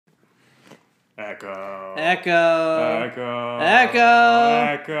Echo. Echo. Echo. Echo.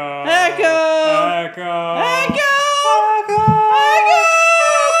 Echo. Echo. Echo. Echo.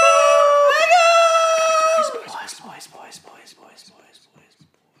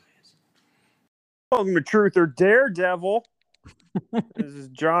 Welcome to Truth or Daredevil. This is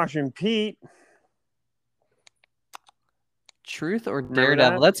Josh and Pete. Truth or Remember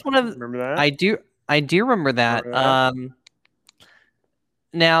Daredevil? that? That's one of. Remember that? I do remember that. Remember that?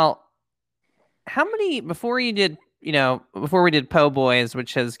 Now, how many before we did Po Boys,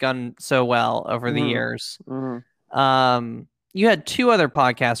 which has gone so well over the years? You had two other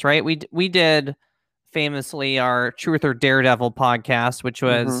podcasts, right? We did famously our Truth or Daredevil podcast, which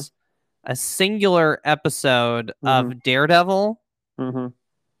was a singular episode of Daredevil. And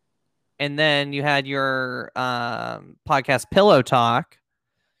then you had your podcast Pillow Talk,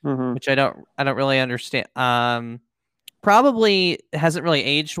 which I don't really understand. Probably hasn't really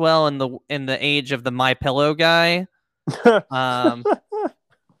aged well in the age of the My Pillow guy.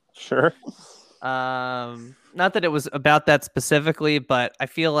 Sure. Not that it was about that specifically, but I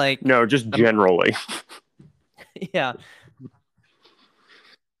feel like No, just generally. Yeah.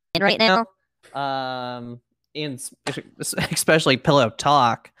 And right now, in especially Pillow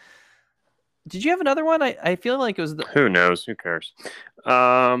Talk. Did you have another one? I feel like it was Who knows? Who cares?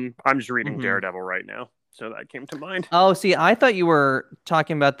 I'm just reading Daredevil right now, so that came to mind. Oh, see, I thought you were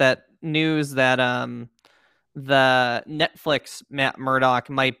talking about that news that the Netflix Matt Murdock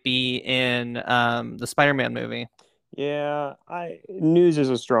might be in the Spider-Man movie. Yeah, news is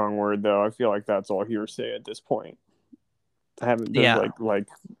a strong word though. I feel like that's all hearsay at this point. I haven't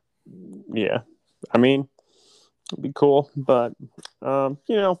yeah. I mean, it'd be cool, but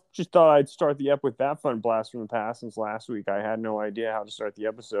just thought I'd start the ep with that fun blast from the past. Since last week I had no idea how to start the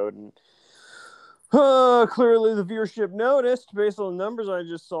episode, and clearly the viewership noticed based on the numbers I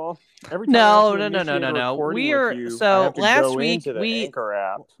just saw. Every time no. So last week into the Anchor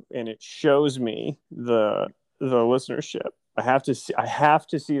app and it shows me the listenership. I have to see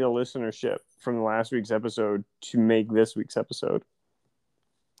the listenership from the last week's episode to make this week's episode.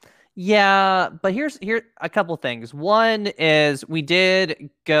 Yeah, but here a couple things. One is we did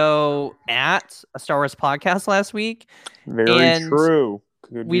go at a Star Wars podcast last week. Very true.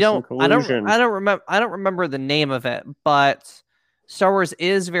 I don't remember the name of it, but Star Wars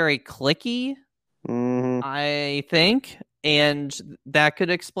is very clicky, I think, and that could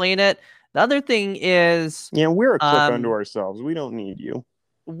explain it. The other thing is, we're a click unto ourselves. We don't need you.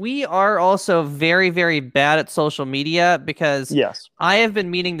 We are also very, very bad at social media because I have been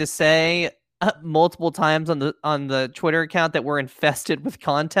meaning to say multiple times on the Twitter account that we're infested with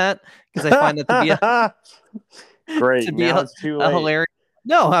content because I find that to be great. It's too late. Hilarious.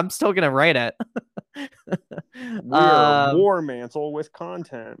 No, I'm still gonna write it. We're war mantle with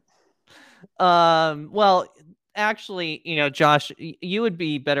content. Well, actually, Josh, you would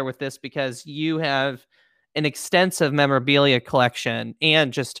be better with this because you have an extensive memorabilia collection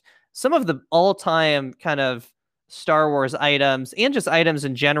and just some of the all-time kind of Star Wars items and just items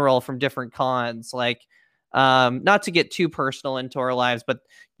in general from different cons. Like, not to get too personal into our lives, but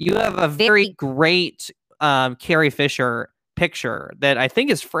you have a very great Carrie Fisher picture that I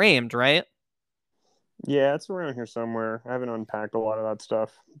think is framed, right? Yeah, it's around here somewhere. I haven't unpacked a lot of that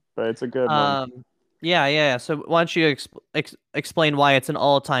stuff, but it's a good one. Yeah. So why don't you explain why it's an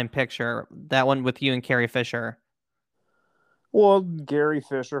all-time picture, that one with you and Carrie Fisher? Well, Carrie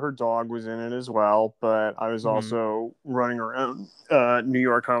Fisher, her dog was in it as well, but I was also running around New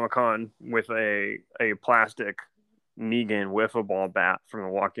York Comic Con with a plastic Negan wiffle ball bat from The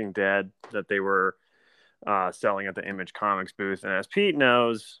Walking Dead that they were selling at the Image Comics booth. And as Pete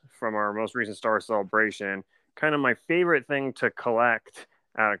knows from our most recent Star Wars Celebration, kind of my favorite thing to collect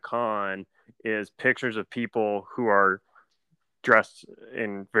at a con is pictures of people who are dressed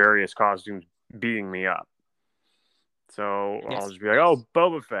in various costumes beating me up. So I'll just be like, oh,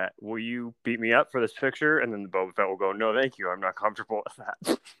 Boba Fett, will you beat me up for this picture? And then the Boba Fett will go, no, thank you. I'm not comfortable with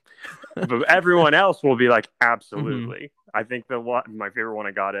that. But everyone else will be like, absolutely. I think my favorite one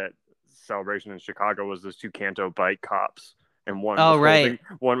I got at Celebration in Chicago was those two Canto Bike cops. And one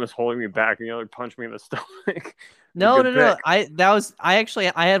was holding me back and the other punched me in the stomach. No. I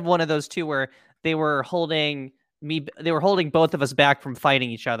had one of those too where they were holding both of us back from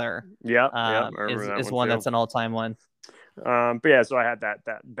fighting each other. Is one that's an all-time one. But yeah, so I had that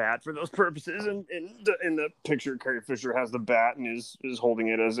bat for those purposes, and in the picture, Carrie Fisher has the bat and is holding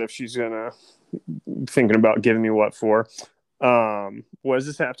it as if she's thinking about giving me what for. What does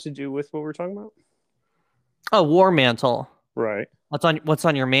this have to do with what we're talking about? Oh, War Mantle. Right. What's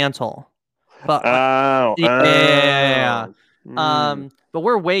on your mantle? But, but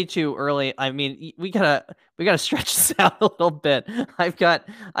we're way too early. I mean, we gotta stretch this out a little bit. I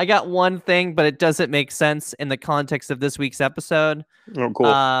got one thing, but it doesn't make sense in the context of this week's episode. Oh, cool.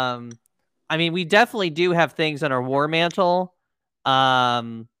 I mean, we definitely do have things on our war mantle,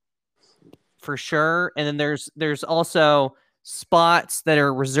 for sure. And then there's also spots that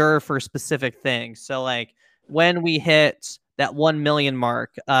are reserved for specific things. So like when we hit that 1 million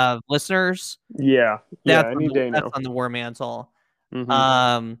mark of listeners, that's on the war mantle.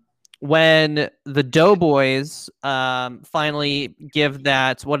 Mm-hmm. When the Doughboys finally give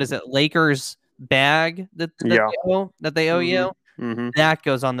that, what is it, Lakers bag that they owe you, that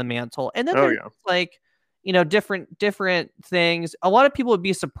goes on the mantle. And then there's like, different things. A lot of people would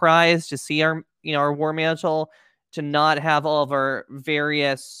be surprised to see our war mantle to not have all of our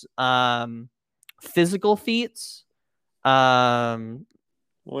various physical feats. One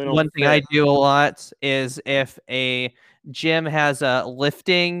thing I do a lot is if a gym has a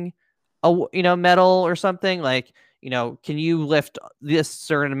lifting medal or something, like, can you lift this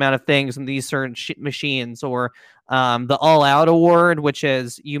certain amount of things in these certain machines, or the All Out Award, which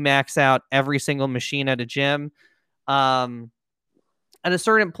is you max out every single machine at a gym. At a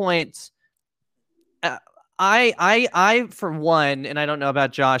certain point, I for one, and I don't know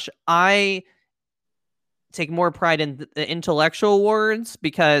about Josh, I take more pride in the intellectual awards,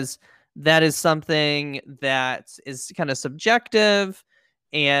 because that is something that is kind of subjective,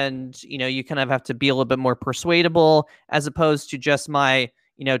 and you kind of have to be a little bit more persuadable, as opposed to just my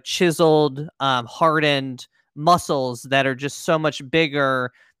chiseled, hardened muscles that are just so much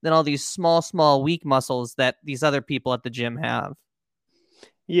bigger than all these small weak muscles that these other people at the gym have.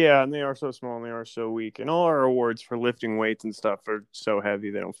 Yeah, and they are so small and they are so weak. And all our awards for lifting weights and stuff are so heavy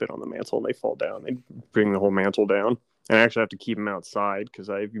they don't fit on the mantle and they fall down. They bring the whole mantle down. And I actually have to keep them outside because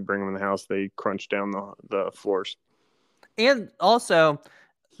if you bring them in the house, they crunch down the floors. And also,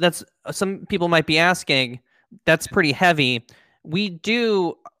 that's some people might be asking, that's pretty heavy. We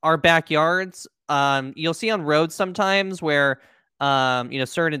do our backyards. You'll see on roads sometimes where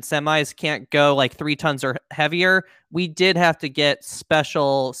certain semis can't go like 3 tons or heavier. We did have to get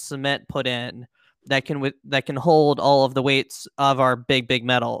special cement put in that can hold all of the weights of our big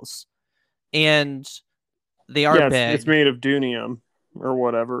metals, and they are big. It's made of dunium or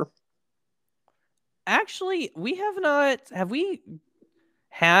whatever. Actually, have we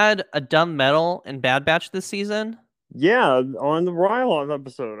had a dumb metal in Bad Batch this season? Yeah, on the Rylon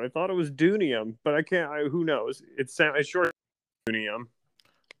episode, I thought it was dunium, but I can't. Who knows? It's short dunium.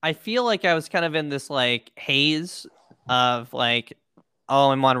 I feel like I was kind of in this like haze of like,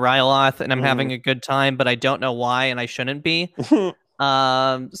 oh, I'm on Ryloth and I'm having a good time, but I don't know why, and I shouldn't be. So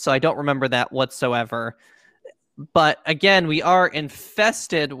I don't remember that whatsoever. But again, we are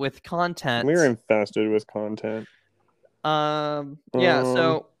infested with content. We're infested with content. Yeah.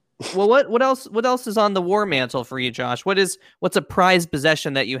 So, well, what else is on the war mantle for you, Josh? What's a prized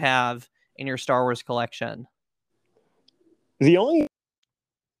possession that you have in your Star Wars collection? The only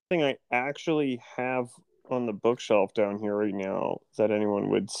thing I actually have on the bookshelf down here right now that anyone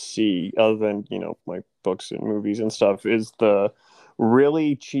would see, other than my books and movies and stuff, is the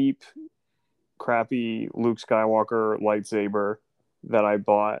really cheap, crappy Luke Skywalker lightsaber that I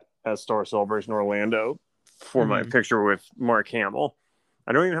bought at Star Celebration Orlando for my picture with Mark Hamill.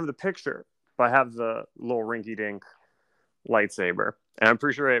 I don't even have the picture, but I have the little rinky-dink lightsaber, and I'm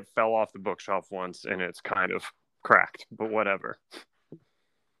pretty sure it fell off the bookshelf once and it's kind of cracked, but whatever.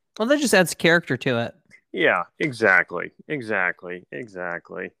 Well, that just adds character to it. Yeah, exactly. I'm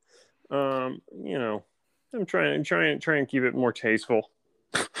trying to keep it more tasteful.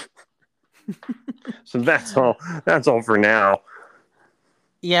 So that's all for now.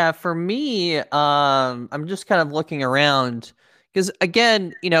 Yeah, for me, I'm just kind of looking around because,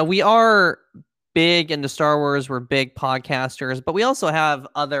 again, we are big into Star Wars. We're big podcasters, but we also have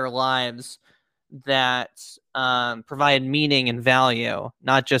other lives that provide meaning and value,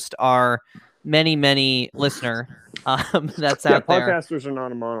 not just our many listener that's out there. Podcasters are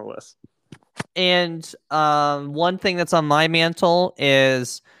not a monolith. And one thing that's on my mantle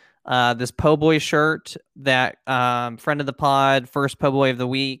is this Po' Boy shirt that friend of the pod, first Po' Boy of the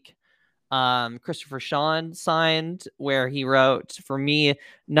week, Christopher Sean signed, where he wrote, for me,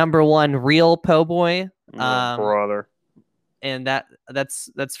 #1 real Po' Boy. Brother. And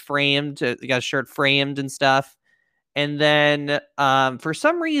that's framed. You got a shirt framed and stuff. And then for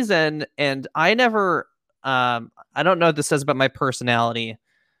some reason, and I never, I don't know what this says about my personality,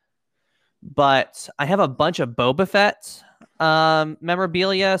 but I have a bunch of Boba Fett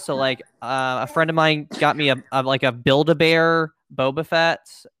memorabilia. So like a friend of mine got me a Build-A-Bear Boba Fett,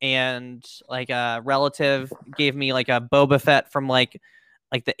 and like a relative gave me like a Boba Fett from like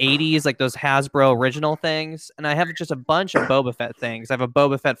like the 80s, like those Hasbro original things, and I have just a bunch of Boba Fett things. I have a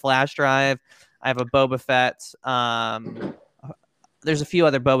Boba Fett flash drive. I have a Boba Fett. There's a few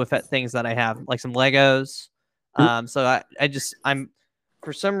other Boba Fett things that I have, like some Legos. So I'm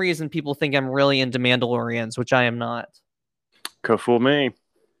for some reason people think I'm really into Mandalorians, which I am not. Could fool me.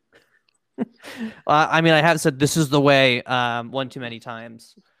 I mean, I have said this is the way one too many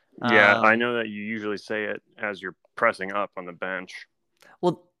times. Yeah, I know that you usually say it as you're pressing up on the bench.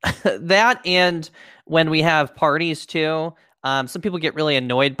 Well, that, and when we have parties too, some people get really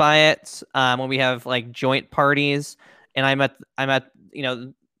annoyed by it when we have like joint parties, and I'm at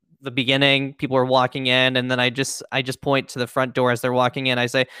the beginning. People are walking in, and then I just point to the front door as they're walking in. I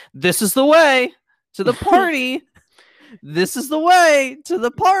say, "This is the way to the party. This is the way to the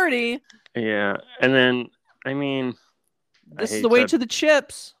party." Yeah, and then I mean, this is the way to the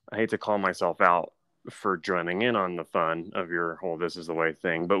chips. I hate to call myself out for joining in on the fun of your whole "this is the way"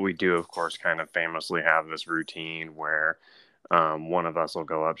 thing, but we do, of course, kind of famously have this routine where one of us will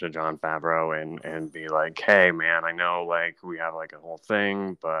go up to Jon Favreau and be like, "Hey, man, I know like we have like a whole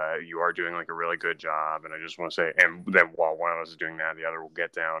thing, but you are doing like a really good job, and I just want to say." And then while one of us is doing that, the other will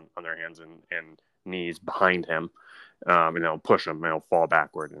get down on their hands and knees behind him. And they'll push him, and he'll fall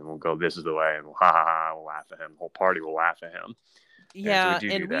backward, and we'll go, "This is the way," and we'll ha ha ha, we'll laugh at him. The whole party will laugh at him. Yeah,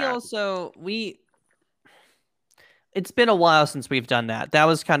 and we also it's been a while since we've done that. That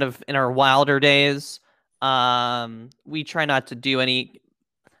was kind of in our wilder days. We try not to do any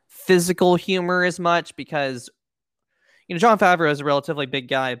physical humor as much because, Jon Favreau is a relatively big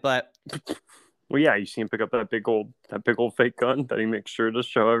guy, but well, yeah, you see him pick up that big old fake gun that he makes sure to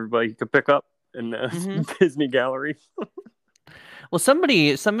show everybody he could pick up in the Disney gallery. Well,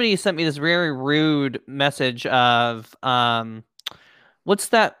 somebody sent me this very rude message of what's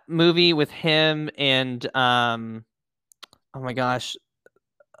that movie with him and oh my gosh.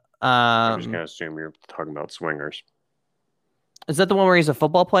 I'm just gonna assume you're talking about Swingers. Is that the one where he's a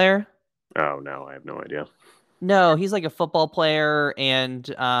football player? Oh no, I have no idea. No, he's like a football player, and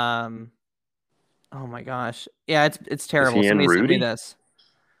oh my gosh, yeah, it's terrible. Is he Somebody in Rudy? sent me this.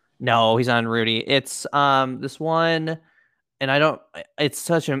 No, he's on Rudy. It's this one, and I don't. It's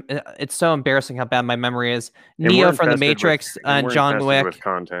so embarrassing how bad my memory is. Neo from the Matrix and John Wick. With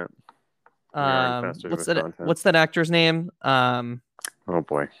content. What's that actor's name? Oh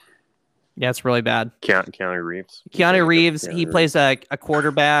boy. Yeah, it's really bad. Keanu Reeves. Keanu Reeves. He plays a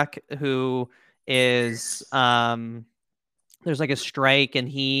quarterback who is there's like a strike, and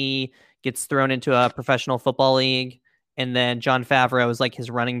he gets thrown into a professional football league, and then Jon Favreau is like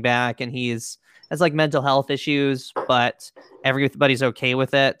his running back, and has like mental health issues, but everybody's okay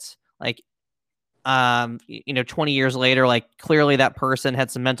with it. Like 20 years later, like clearly that person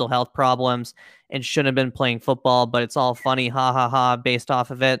had some mental health problems and shouldn't have been playing football, but it's all funny, ha ha ha, based off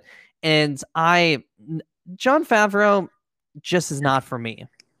of it. And Jon Favreau just is not for me.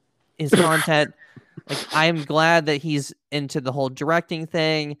 His content, like, I'm glad that he's into the whole directing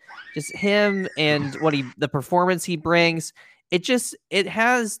thing. Just him and the performance he brings. It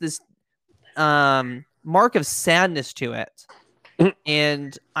has this mark of sadness to it.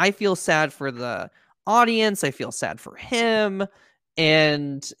 And I feel sad for the audience. I feel sad for him.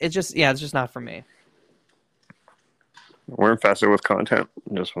 And it's just not for me. We're infested with content.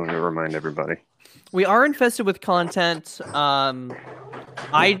 Just wanted to remind everybody. We are infested with content.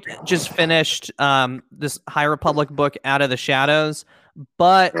 I just finished this High Republic book, Out of the Shadows,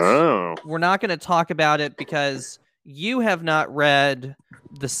 but we're not going to talk about it because you have not read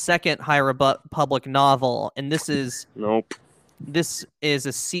the second High Republic novel, and this is nope. This is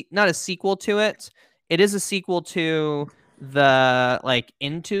not a sequel to it. It is a sequel to the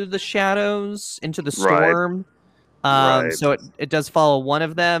Into the Shadows, Into the Storm. Right. So it does follow one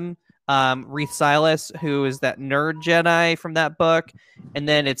of them, Reath Silas, who is that nerd Jedi from that book, and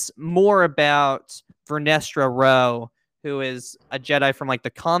then it's more about Vernestra Rwoh, who is a Jedi from like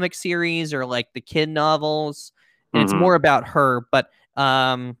the comic series or like the kid novels, and it's more about her. But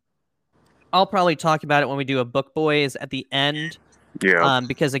I'll probably talk about it when we do a Book Boys at the end. Yeah.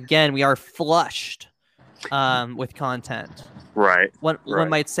 Because again, we are flushed with content. Right. One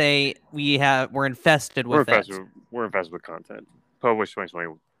might say we're infested with it. We're infested with content. Published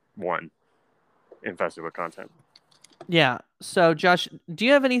 2021. Infested with content. Yeah. So, Josh, do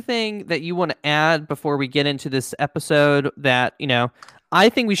you have anything that you want to add before we get into this episode that, I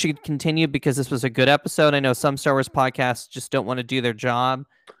think we should continue because this was a good episode. I know some Star Wars podcasts just don't want to do their job.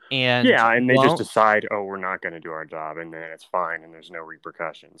 and they just won't. decide, oh, we're not going to do our job, and then it's fine, and there's no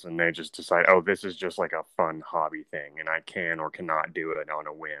repercussions, and they just decide, oh, this is just like a fun hobby thing, and I can or cannot do it on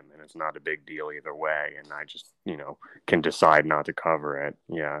a whim, and it's not a big deal either way, and I just, can decide not to cover it.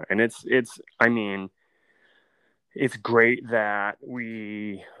 Yeah, and I mean, it's great that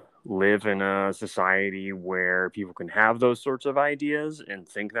we live in a society where people can have those sorts of ideas and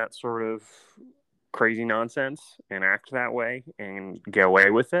think that sort of crazy nonsense and act that way and get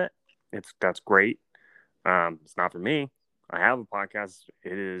away with it. That's great. It's not for me. I have a podcast.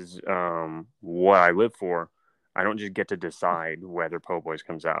 It is what I live for. I don't just get to decide whether Po' Boys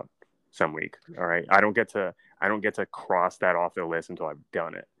comes out some week. All right. I don't get to cross that off the list until I've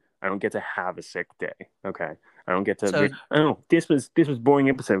done it. I don't get to have a sick day. Okay. I don't get to this was boring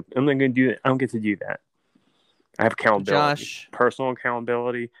episode. I'm not gonna do it. I don't get to do that. I have accountability. Josh, personal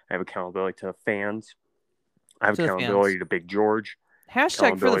accountability. I have accountability to fans. I have accountability to Big George.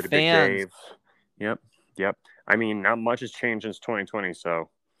 Hashtag for the fans. Big Dave. Yep. I mean, not much has changed since 2020, so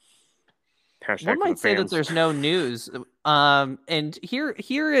hashtag one might say that there's no news. And here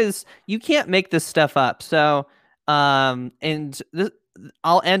is, you can't make this stuff up. So, I'll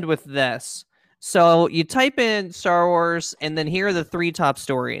end with this. So you type in Star Wars, and then here are the 3 top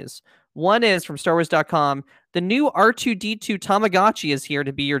stories. One is from StarWars.com. The new R2-D2 Tamagotchi is here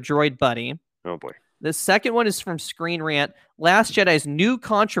to be your droid buddy. Oh, boy. The second one is from Screen Rant. Last Jedi's new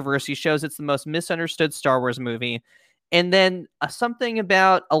controversy shows it's the most misunderstood Star Wars movie. And then something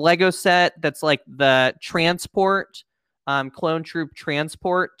about a Lego set that's like the transport, Clone Troop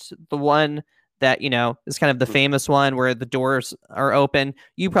transport, the one that, is kind of the famous one where the doors are open.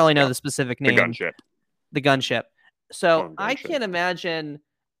 You probably know the specific name. The gunship. So I can't imagine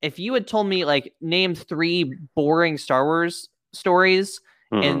if you had told me, like, name 3 boring Star Wars stories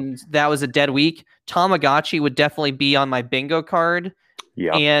and that was a dead week, Tamagotchi would definitely be on my bingo card.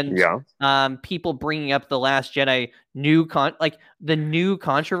 Yeah. And people bringing up The Last Jedi the new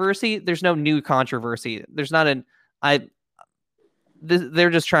controversy. There's no new controversy. There's not they're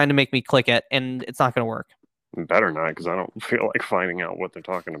just trying to make me click it, and it's not going to work. Better not, because I don't feel like finding out what they're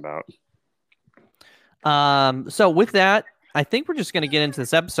talking about. So with that, I think we're just going to get into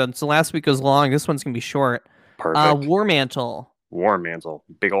this episode. So last week was long. This one's going to be short. Perfect. War Mantle.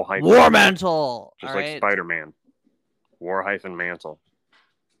 Big ol' hyphen. War Mantle. Just like Spider-Man. War-Mantle.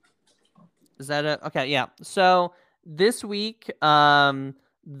 Is that okay? Yeah. So this week, the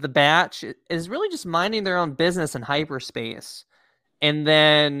batch is really just minding their own business in hyperspace. And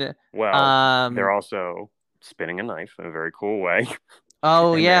then... they're also spinning a knife in a very cool way.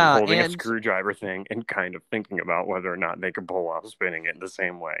 Oh, yeah. Holding a screwdriver thing and kind of thinking about whether or not they could pull off spinning it the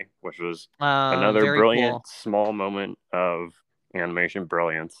same way, which was another brilliant small moment of animation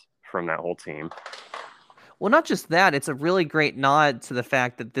brilliance from that whole team. Well, not just that, it's a really great nod to the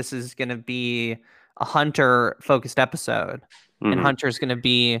fact that this is going to be a Hunter-focused episode. And Hunter's going to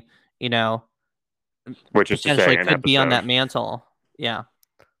be, which is potentially to say could be on that mantle. Yeah.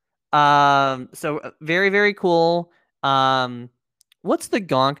 So very, very cool. What's the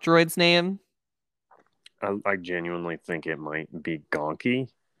Gonk droid's name? I genuinely think it might be Gonky.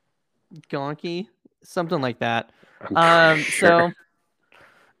 Gonky? Something like that. Sure. So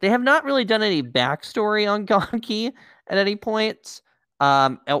they have not really done any backstory on Gonky at any point,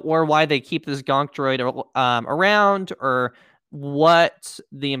 or why they keep this Gonk droid around, or what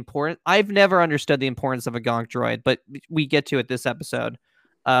the importance. I've never understood the importance of a Gonk droid, but we get to it this episode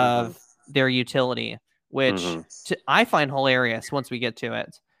of their utility, which I find hilarious once we get to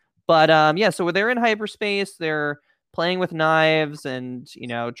it. But so they're in hyperspace. They're playing with knives and,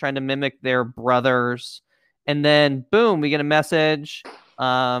 trying to mimic their brothers. And then, boom, we get a message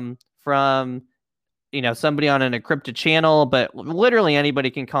from, somebody on an encrypted channel. But literally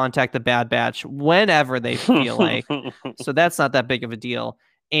anybody can contact the Bad Batch whenever they feel like. So that's not that big of a deal.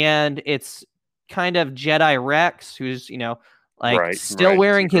 And it's kind of Jedi Rex, who's, still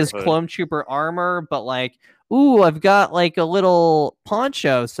wearing his clone trooper armor, but ooh, I've got a little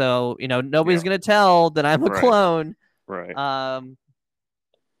poncho, so nobody's gonna tell that I'm a clone. Right.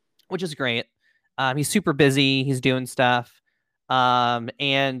 Which is great. He's super busy. He's doing stuff.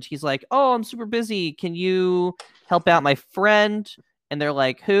 And he's like, "Oh, I'm super busy. Can you help out my friend?" And they're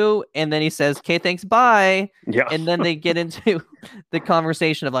like, "Who?" And then he says, "Okay, thanks, bye." Yeah. And then they get into the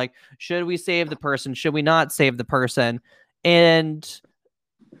conversation of should we save the person? Should we not save the person? And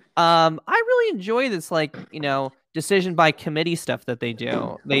I really enjoy this, decision by committee stuff that they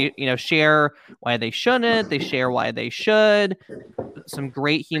do. They, share why they shouldn't. They share why they should. Some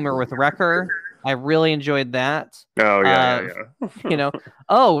great humor with Wrecker. I really enjoyed that. Oh, yeah.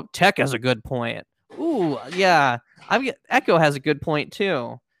 Oh, Tech has a good point. Ooh, yeah. Echo has a good point,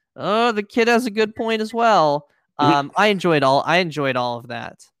 too. Oh, the kid has a good point as well. I enjoyed all of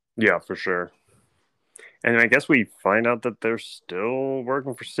that. Yeah, for sure. And I guess we find out that they're still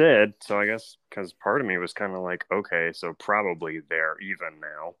working for Sid. So I guess because part of me was kind of like, okay, so probably they're even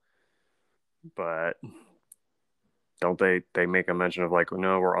now. But don't they make a mention of like,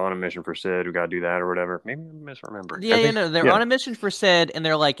 no, we're on a mission for Sid. We got to do that or whatever. Maybe I'm misremembering. Yeah, you know, they're on a mission for Sid, and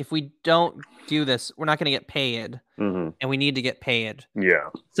they're like, if we don't do this, we're not going to get paid, and we need to get paid. Yeah.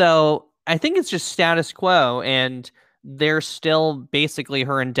 So I think it's just status quo, and they're still basically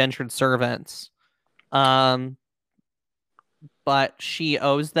her indentured servants. But she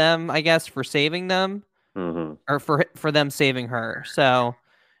owes them, I guess, for saving them, or for them saving her. So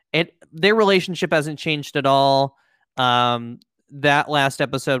their relationship hasn't changed at all. That last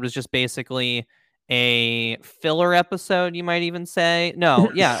episode was just basically a filler episode, you might even say.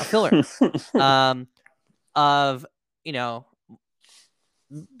 No, yeah, a filler. Of, you know,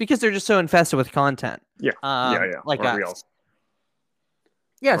 because they're just so infested with content. Yeah. Yeah. Like us.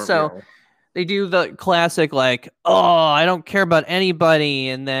 Yeah, so they do the classic, like, oh, I don't care about anybody.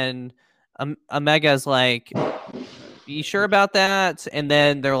 And then Omega's like, you sure about that? And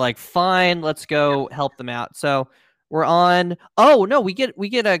then they're like, fine, let's go help them out. So we're on. Oh, no, we get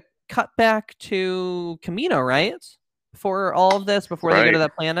a cut back to Kamino, right? For all of this, before they go to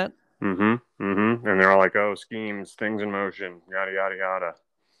that planet. And they're all like, oh, schemes, things in motion, yada, yada, yada.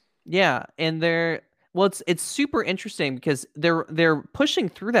 Yeah, and it's super interesting because they're pushing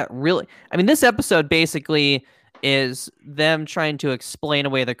through that really. I mean, this episode basically is them trying to explain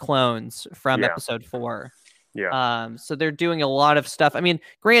away the clones from episode 4. Yeah. So they're doing a lot of stuff. I mean,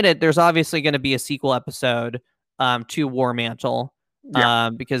 granted, there's obviously going to be a sequel episode to War Mantle,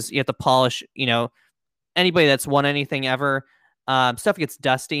 because you have to polish, anybody that's won anything ever. Stuff gets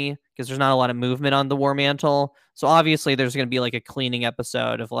dusty because there's not a lot of movement on the War Mantle. So obviously there's going to be like a cleaning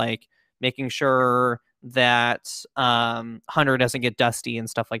episode of like making sure that Hunter doesn't get dusty and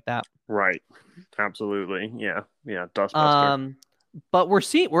stuff like that. Right. Absolutely. Yeah. Yeah. Dustbuster. But we're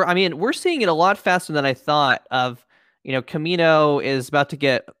seeing it a lot faster than I thought. Of, Kamino is about to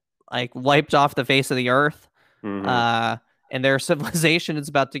get like wiped off the face of the earth, and their civilization is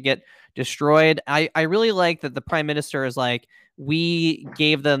about to get destroyed. I really like that the Prime Minister is like, we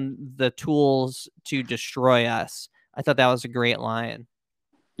gave them the tools to destroy us. I thought that was a great line.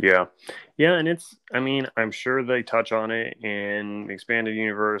 Yeah. Yeah, and I'm sure they touch on it in the Expanded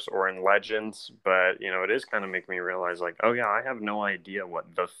Universe or in Legends, but, it is kind of making me realize, like, oh, yeah, I have no idea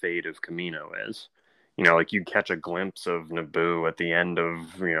what the fate of Kamino is. Like, you catch a glimpse of Naboo at the end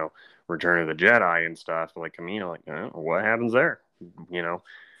of, Return of the Jedi and stuff, like Kamino, like, what happens there?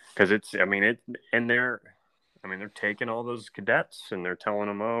 Because they're taking all those cadets and they're telling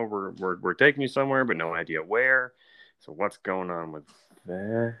them, oh, we're taking you somewhere, but no idea where. So what's going on with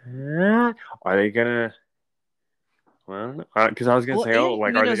that? Are they gonna? Well, because I was gonna say,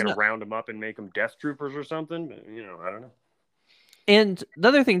 are they gonna round them up and make them Death Troopers or something? But I don't know. And the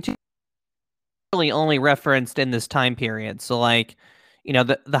other thing too, really only referenced in this time period. So like,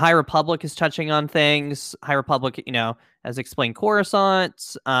 the High Republic is touching on things. High Republic, has explained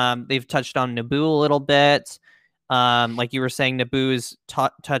Coruscant. They've touched on Naboo a little bit. Like you were saying, Naboo's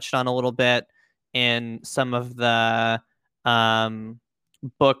touched on a little bit in some of the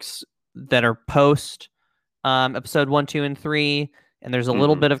books that are post episode 1, 2, and 3, and there's a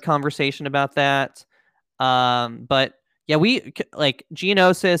little bit of conversation about that. But yeah, we like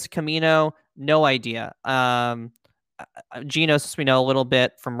Geonosis, Kamino, no idea. Geonosis we know a little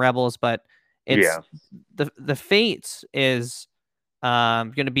bit from Rebels, but it's the fate is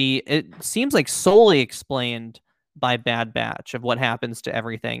going to be, it seems like, solely explained by Bad Batch of what happens to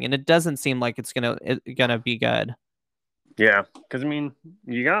everything, and it doesn't seem like it's gonna be good. Yeah, because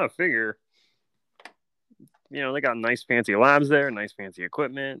you gotta figure, they got nice fancy labs there, nice fancy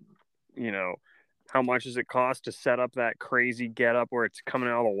equipment. How much does it cost to set up that crazy getup where it's coming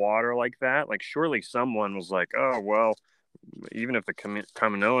out of the water like that? Like, surely someone was like, oh well, even if the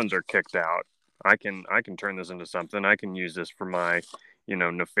Kaminoans are kicked out, I can turn this into something. I can use this for my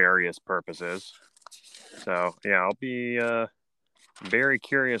nefarious purposes. So yeah, I'll be very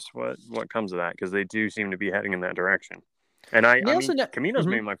curious what comes of that, because they do seem to be heading in that direction. And Kamino's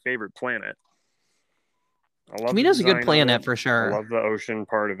maybe my favorite planet. Kamino's a good planet for sure. I love the ocean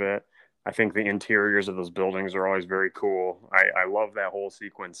part of it. I think the interiors of those buildings are always very cool. I love that whole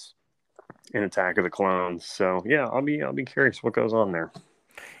sequence in Attack of the Clones. So yeah, I'll be curious what goes on there.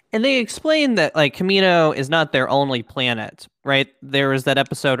 And they explain that like Kamino is not their only planet, right? There was that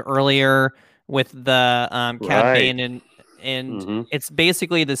episode earlier with the Cad Bane, and it's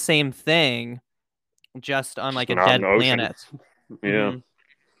basically the same thing, just on like a dead planet. Yeah.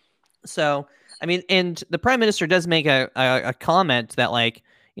 So, I mean, and the prime minister does make a comment that, like,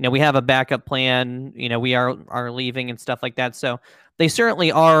 we have a backup plan, we are leaving and stuff like that. So they certainly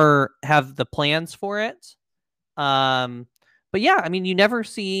have the plans for it. But yeah, I mean, you never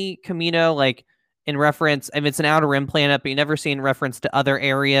see Kamino like in reference. I mean, it's an Outer Rim planet, but you never see in reference to other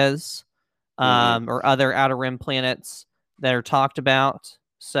areas, or other Outer Rim planets that are talked about.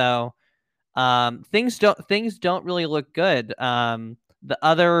 So, things don't really look good. The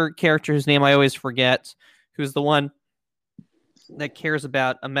other character whose name I always forget, who's the one that cares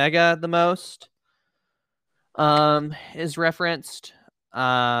about Omega the most, is referenced.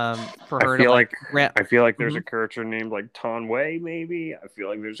 For her to like, I feel like there's a character named like Tonwei, maybe. I feel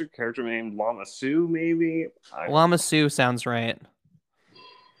like there's a character named Lama Su, maybe. Lama Su sounds right.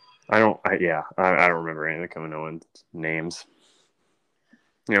 I don't remember any of the Kaminoan names.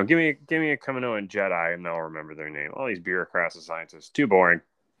 Give me a Kaminoan Jedi, and I'll remember their name. All these bureaucrats and scientists, too boring.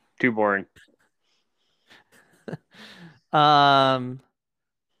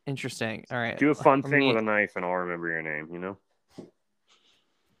 Interesting. All right. Do a fun thing with a knife, and I'll remember your name.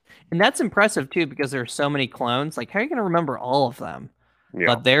 And that's impressive too, because there are so many clones. Like, how are you going to remember all of them? Yeah.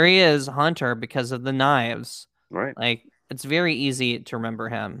 But there he is, Hunter, because of the knives. Right. Like, it's very easy to remember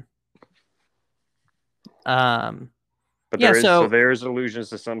him. But there's allusions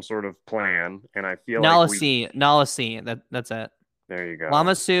to some sort of plan, and I feel Nala C. That's it. There you go.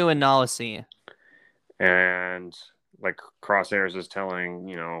 Lama Su and Nala C. And like Crosshairs is telling,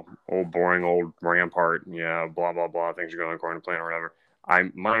 boring old Rampart, blah blah blah, things are going according to plan or whatever.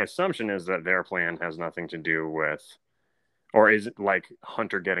 My assumption is that their plan has nothing to do with, or is it like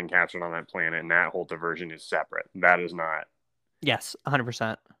Hunter getting captured on that planet and that whole diversion is separate? That is not. Yes,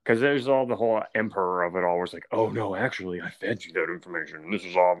 100%. Because there's all the whole emperor of it all, where it's like, oh no, actually, I fed you that information, and this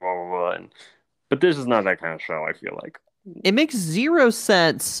is all blah blah blah. But this is not that kind of show. I feel like it makes zero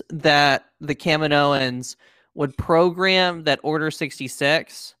sense that the Kaminoans would program that Order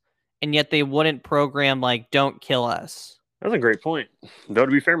 66, and yet they wouldn't program like "Don't kill us." That's a great point. Though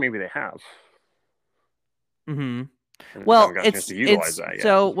to be fair, maybe they have. Well,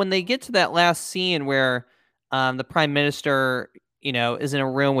 so when they get to that last scene where the prime minister, is in a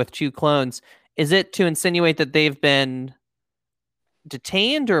room with two clones, is it to insinuate that they've been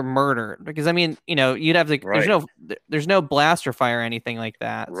detained or murdered? Because I mean, you'd have to. Right. There's no blaster fire or anything like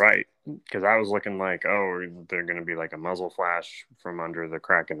that. Right. Because I was looking like, oh, they're going to be like a muzzle flash from under the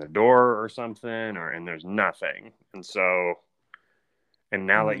crack in the door or something, and there's nothing. And so, and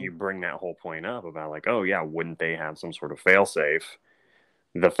now that you bring that whole point up about like, oh yeah, wouldn't they have some sort of failsafe?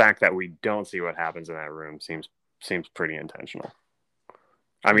 The fact that we don't see what happens in that room seems pretty intentional.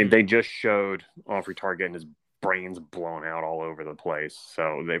 I mean, they just showed Aumfre Tar getting his brains blown out all over the place,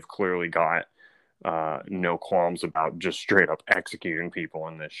 so they've clearly got no qualms about just straight up executing people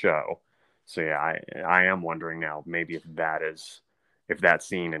in this show. So yeah, I am wondering now maybe if that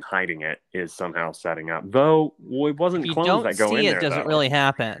scene and hiding it is somehow setting up. Though it wasn't clones that go in there. It doesn't really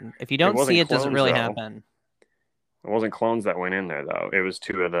happen. If you don't see it, doesn't really happen. It wasn't clones that went in there though. It was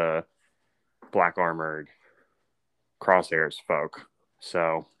two of the black armored Crosshairs folk.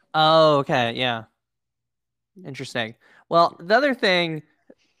 So. Oh, okay, yeah. Interesting. Well, the other thing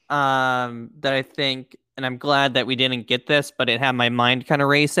that I think, and I'm glad that we didn't get this, but it had my mind kind of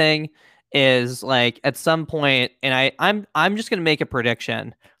racing, is like at some point, and I'm just gonna make a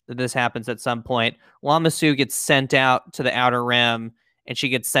prediction that this happens at some point. Lama Su gets sent out to the Outer Rim, and she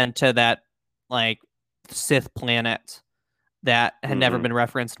gets sent to that like Sith planet that had never been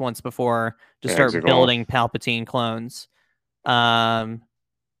referenced once before to start building Palpatine clones. I'm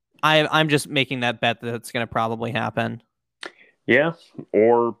just making that bet that it's going to probably happen. Yeah,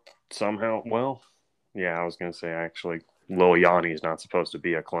 or somehow, well, yeah, I was going to say actually Lil Yanni is not supposed to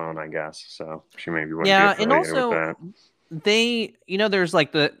be a clone, I guess, so she maybe wouldn't be affiliated with that. They, there's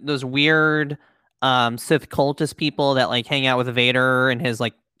like those weird Sith cultist people that like hang out with Vader in his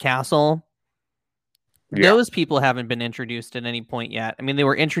like castle. Yeah. Those people haven't been introduced at any point yet. I mean, they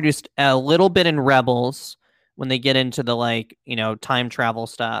were introduced a little bit in Rebels when they get into the like, time travel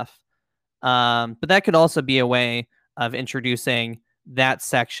stuff. But that could also be a way of introducing that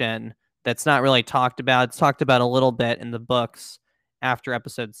section that's not really talked about. It's talked about a little bit in the books after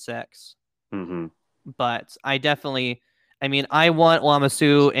episode 6. But I want Lama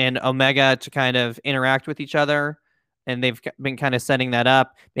Su and Omega to kind of interact with each other, and they've been kind of setting that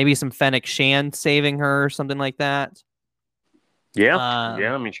up. Maybe some Fennec Shand saving her or something like that. Yeah.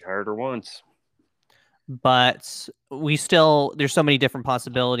 I mean, she hired her once. But there's so many different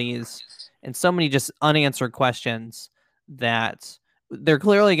possibilities and so many just unanswered questions that they're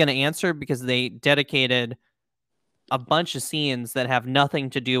clearly going to answer because they dedicated a bunch of scenes that have nothing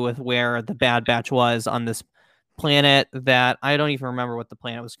to do with where the Bad Batch was on this planet that I don't even remember what the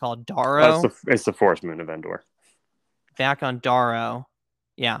planet was called. Darrow? It's the forest moon of Endor. Back on Darrow.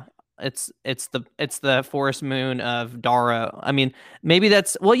 Yeah. It's the forest moon of Darrow. I mean, maybe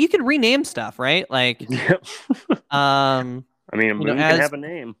that's, well, you could rename stuff, right? Like I mean, a moon can have a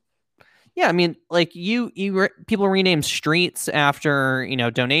name. Yeah, I mean, like people rename streets after,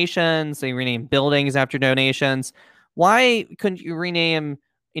 donations. They rename buildings after donations. Why couldn't you rename,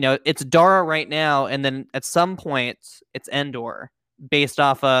 it's Dara right now, and then at some point it's Endor, based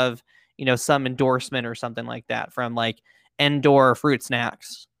off of, some endorsement or something like that from like Endor fruit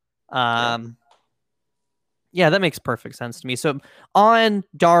snacks. Yeah, that makes perfect sense to me. So on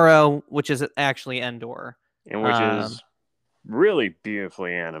Darrow, which is actually Endor, and which is really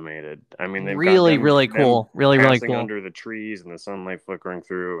beautifully animated. I mean, they've really, got really cool. Really cool. Under the trees and the sunlight flickering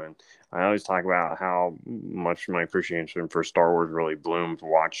through. And I always talk about how much my appreciation for Star Wars really bloomed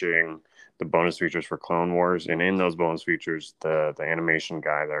watching the bonus features for Clone Wars. And in those bonus features, the animation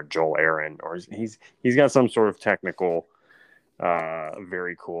guy there, Joel Aaron, or he's got some sort of technical,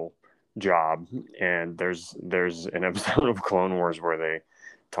 very cool job. And there's an episode of Clone Wars where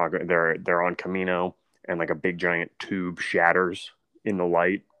they're on Kamino, and like a big giant tube shatters in the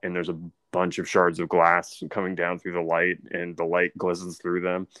light, and there's a bunch of shards of glass coming down through the light, and the light glistens through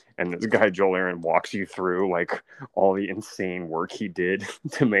them. And this guy Joel Aaron walks you through like all the insane work he did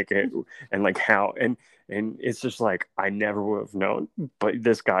to make it, and like how and it's just like I never would have known, but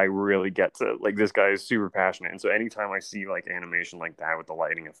this guy really gets it. Like this guy is super passionate, and so anytime I see like animation like that with the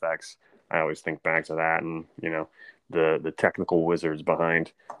lighting effects, I always think back to that, and the technical wizards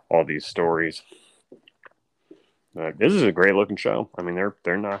behind all these stories. This is a great looking show. I mean,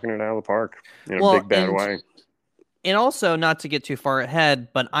 they're knocking it out of the park in a big bad way. And also, not to get too far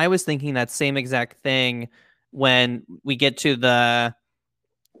ahead, but I was thinking that same exact thing when we get to the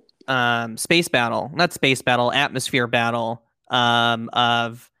atmosphere battle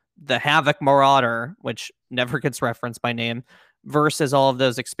of the Havoc Marauder, which never gets referenced by name, versus all of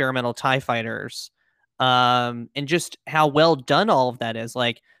those experimental TIE fighters. And just how well done all of that is.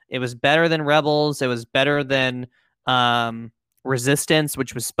 Like, it was better than Rebels. It was better than Resistance,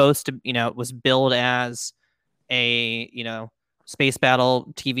 which was supposed to, was billed as a, space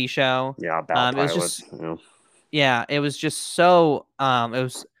battle TV show. Yeah, battle pilots. It was just, it was just so,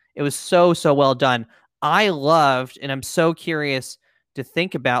 it was so well done. I loved, and I'm so curious to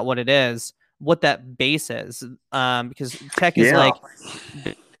think about what that base is, because tech is like,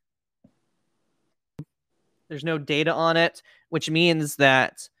 there's no data on it, which means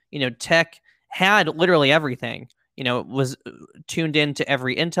that, tech had literally everything, was tuned into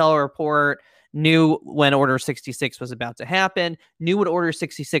every intel report, knew when Order 66 was about to happen, knew what Order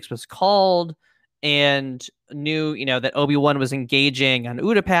 66 was called, and knew, that Obi-Wan was engaging on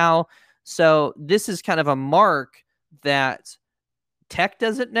Utapau. So this is kind of a mark that tech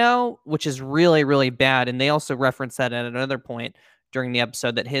doesn't know, which is really, really bad. And they also reference that at another point during the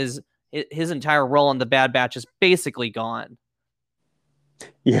episode, that his entire role in the Bad Batch is basically gone.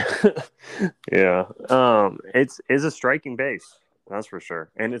 Yeah. Yeah. It's a striking base, that's for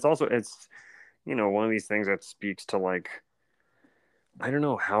sure. And it's also, one of these things that speaks to like, I don't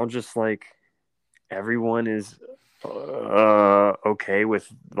know how just like everyone is okay with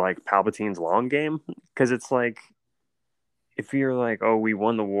like Palpatine's long game, because it's like, if you're like, oh, we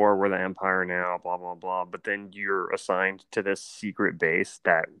won the war, we're the Empire now, blah blah blah, but then you're assigned to this secret base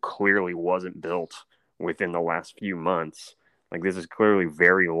that clearly wasn't built within the last few months. Like, this is clearly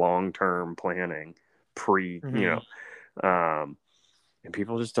very long-term planning, and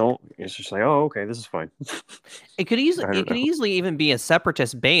people just don't. It's just like, oh, okay, this is fine. It could easily even be a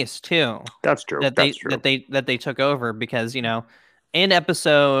separatist base too. That's true. That they took over, because in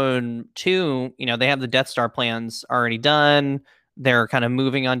episode 2, they have the Death Star plans already done. They're kind of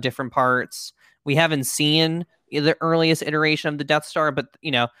moving on different parts. We haven't seen the earliest iteration of the Death Star, but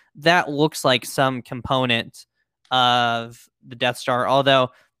that looks like some component of the Death Star.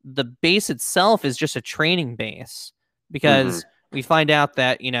 Although the base itself is just a training base, because we find out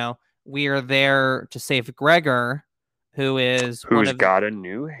that we are there to save Gregor, who's got a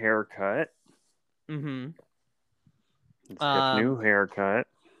new haircut. Mm-hmm. New haircut.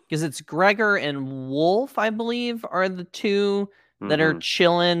 Because it's Gregor and Wolf, I believe, are the two that are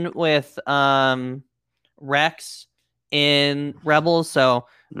chilling with Rex in Rebels. So,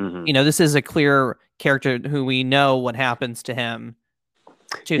 this is a clear character who we know what happens to him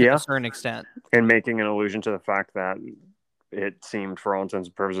to a certain extent. And making an allusion to the fact that it seemed, for all intents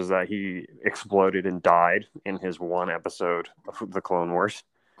and purposes, that he exploded and died in his one episode of the Clone Wars.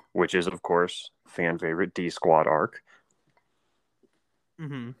 which is, of course, fan favorite D Squad arc.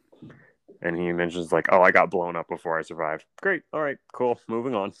 Mm-hmm. And he mentions like, "Oh, I got blown up before I survived." Great. All right. Cool.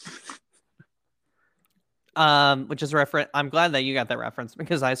 Moving on. Which is reference. I'm glad that you got that reference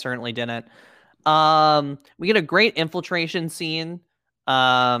because I certainly didn't. We get a great infiltration scene.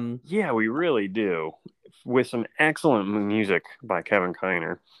 Yeah, we really do, with some excellent music by Kevin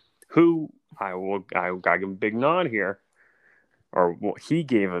Kiner, who I got give a big nod here, or well, he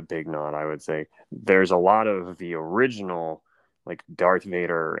gave a big nod. I would say there's a lot of the original like Darth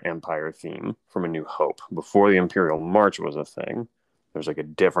Vader Empire theme from A New Hope before the Imperial March was a thing. There's like a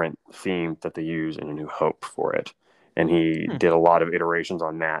different theme that they use in A New Hope for it. And he did a lot of iterations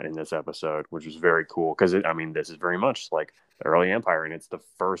on that in this episode, which was very cool because I mean, this is very much like the early Empire, and it's the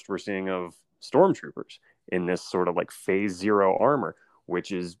first we're seeing of stormtroopers in this sort of like phase zero armor,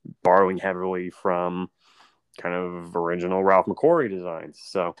 which is borrowing heavily from kind of original Ralph McQuarrie designs.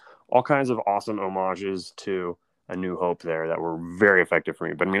 So all kinds of awesome homages to A New Hope there that were very effective for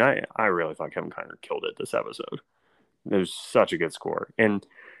me. But I mean, I really thought Kevin Kiner killed it this episode. It was such a good score. And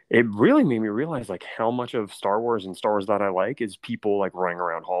it really made me realize like how much of Star Wars and Star Wars that I like is people like running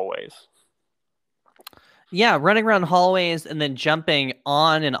around hallways. Yeah, running around hallways and then jumping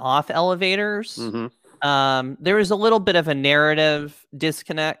on and off elevators. Mm-hmm. There was a little bit of a narrative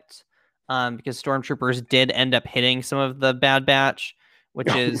disconnect because stormtroopers did end up hitting some of the Bad Batch,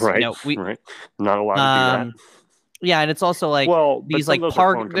 which is right, we right, not allowed to do that. Yeah, and it's also like these like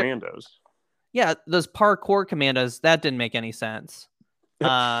commandos. Yeah, those parkour commandos that didn't make any sense.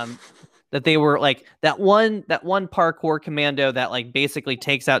 That they were like that one parkour commando that like basically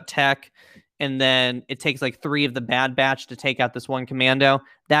takes out Tech, and then it takes like 3 of the Bad Batch to take out this one commando.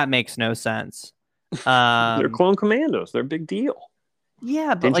 That makes no sense. They're clone commandos. They're a big deal.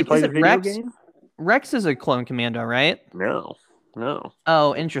 Yeah, but didn't like, you play is the it video Rex? game? Rex is a clone commando, right? No.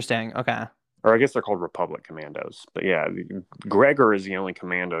 Oh, interesting. Okay. Or I guess they're called Republic commandos. But yeah, Gregor is the only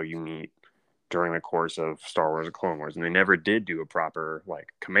commando you meet during the course of Star Wars and Clone Wars, and they never did do a proper like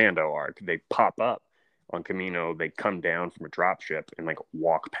commando arc. They pop up on Kamino, they come down from a dropship and like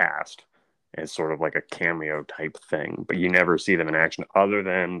walk past as sort of like a cameo type thing, but you never see them in action other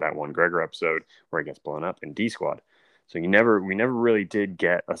than that one Gregor episode where he gets blown up in D Squad. So we never really did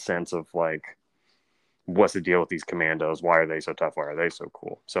get a sense of like what's the deal with these commandos? Why are they so tough? Why are they so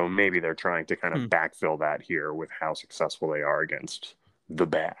cool? So maybe they're trying to kind of backfill that here with how successful they are against the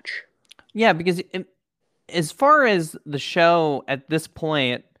Batch. Yeah, because as far as the show at this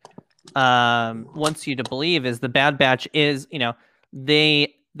point wants you to believe is the Bad Batch is,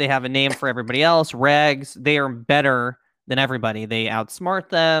 they have a name for everybody else. Regs, they are better than everybody. They outsmart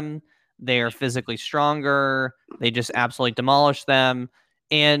them. They are physically stronger. They just absolutely demolish them.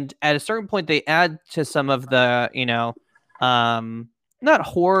 And at a certain point, they add to some of the, not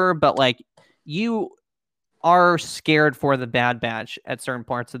horror, but like you are scared for the Bad Batch at certain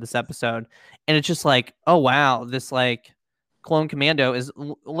parts of this episode. And it's just like, oh, wow, this like clone commando is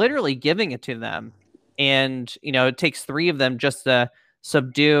literally giving it to them. And, it takes 3 of them just to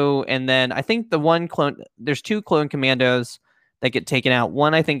subdue. And then I think there's 2 clone commandos that get taken out.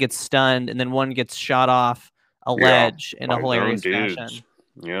 One, I think, gets stunned, and then one gets shot off a ledge in a hilarious fashion.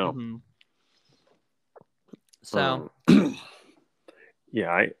 Yeah. Mm-hmm. So,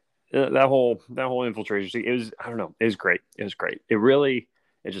 yeah, that whole infiltration scene, it was great. It was great.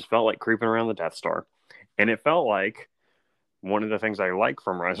 It just felt like creeping around the Death Star, and it felt like one of the things I like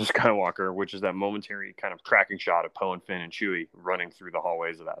from Rise of Skywalker, which is that momentary kind of tracking shot of Poe and Finn and Chewie running through the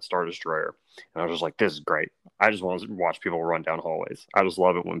hallways of that Star Destroyer. And I was just like, this is great. I just want to watch people run down hallways. I just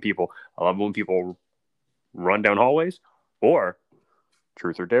love it when people run down hallways, or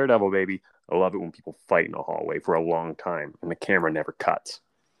Truth or Daredevil, baby. I love it when people fight in a hallway for a long time and the camera never cuts.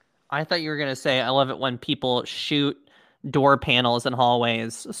 I thought you were going to say, I love it when people shoot door panels in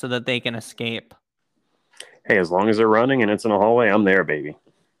hallways so that they can escape. Hey, as long as they're running and it's in a hallway, I'm there, baby.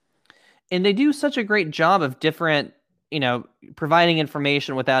 And they do such a great job of different, providing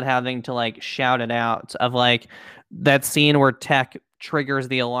information without having to like shout it out, of like that scene where Tech triggers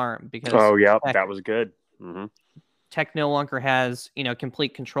the alarm because that was good. Mm-hmm. Tech no longer has,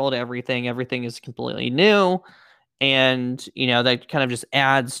 complete control to everything. Everything is completely new. And, that kind of just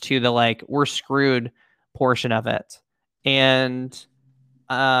adds to the like, we're screwed portion of it. And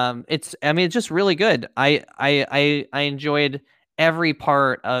it's just really good. I enjoyed every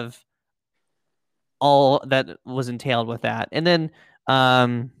part of all that was entailed with that. And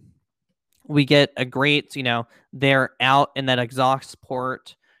then we get a great, they're out in that exhaust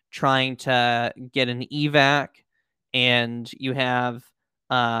port trying to get an evac, and you have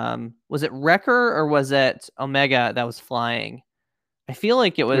was it Wrecker or was it Omega that was flying? I feel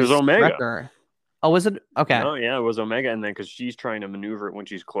like it was Omega. Wrecker. Oh, was it? Okay. No, yeah, it was Omega, and then because she's trying to maneuver it when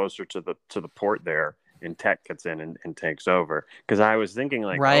she's closer to the port there, and Tech gets in and takes over. Because I was thinking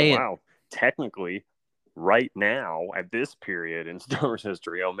like, right. oh wow, technically, right now at this period in Star Wars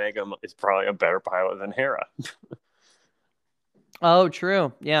history, Omega is probably a better pilot than Hera. Oh,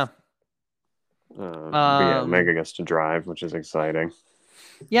 true. Yeah. But yeah, Omega gets to drive, which is exciting.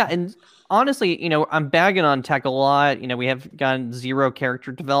 Yeah, and honestly, I'm bagging on Tech a lot. We have gotten zero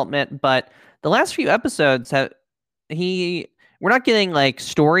character development, but the last few episodes we're not getting like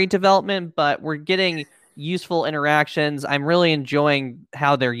story development, but we're getting useful interactions. I'm really enjoying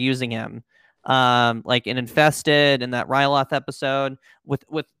how they're using him. Like in Infested, in that Ryloth episode,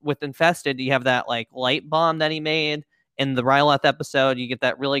 with Infested, you have that like light bomb that he made. In the Ryloth episode, you get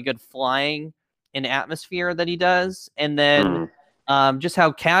that really good flying in atmosphere that he does, and then just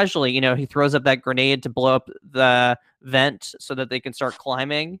how casually, he throws up that grenade to blow up the vent so that they can start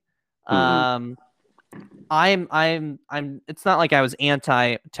climbing. I'm it's not like I was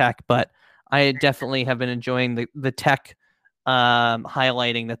anti-Tech, but I definitely have been enjoying the Tech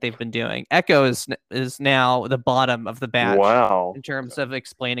highlighting that they've been doing. Echo is now the bottom of the batch. Wow. In terms of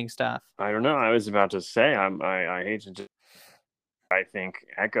explaining stuff. I don't know. I was about to say I hate to I think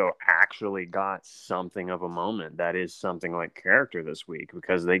Echo actually got something of a moment that is something like character this week,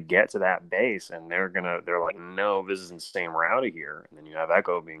 because they get to that base and they're like, no, this isn't Sam Rowdy here. And then you have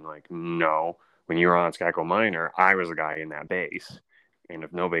Echo being like, no, when you were on Skako Minor, I was the guy in that base. And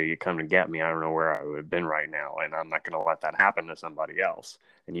if nobody had come to get me, I don't know where I would have been right now. And I'm not going to let that happen to somebody else.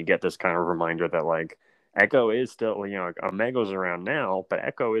 And you get this kind of reminder that like Echo is still, Omega's around now, but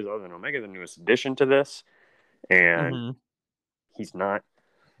Echo is, other than Omega, the newest addition to this. And he's not,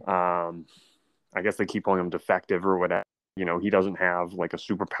 I guess they keep calling him defective or whatever. He doesn't have like a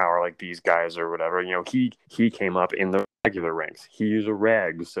superpower like these guys or whatever. He came up in the regular ranks. He's a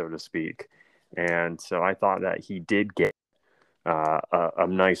reg, so to speak. And so I thought that he did get a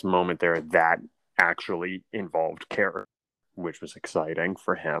nice moment there that actually involved character, which was exciting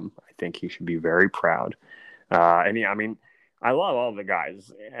for him. I think he should be very proud. And yeah, I mean, I love all the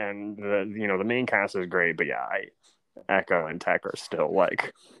guys, and the main cast is great, but yeah, Echo and Tech are still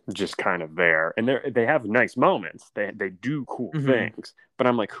like just kind of there, and they have nice moments. They do cool things, but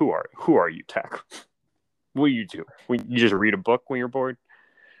I'm like, who are you, Tech? What do you do? You just read a book when you're bored?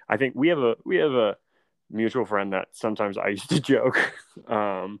 I think we have a mutual friend that sometimes I used to joke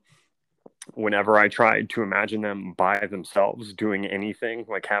whenever I tried to imagine them by themselves doing anything,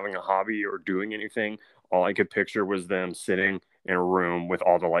 like having a hobby or doing anything, all I could picture was them sitting in a room with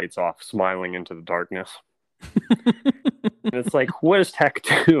all the lights off, smiling into the darkness. And it's like, what does Tech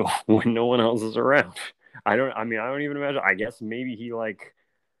do when no one else is around? I don't even imagine. I guess maybe he like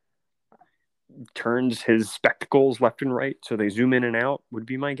turns his spectacles left and right so they zoom in and out, would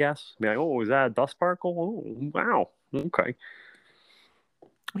be my guess. Be like, oh, is that a dust particle? Oh, wow. Okay.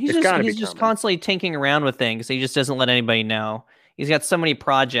 He's just constantly tinkering around with things. He just doesn't let anybody know. He's got so many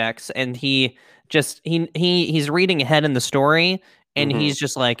projects, and he's reading ahead in the story, and he's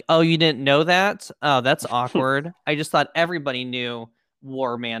just like, oh, you didn't know that? Oh, that's awkward. I just thought everybody knew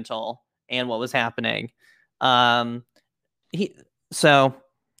War Mantle and what was happening.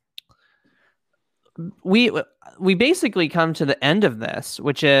 We basically come to the end of this,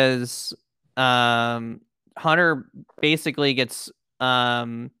 which is Hunter basically gets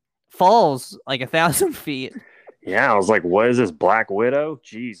falls like 1,000 feet. Yeah, I was like, what is this, Black Widow?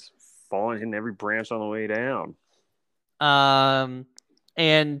 Jeez, falling in every branch on the way down.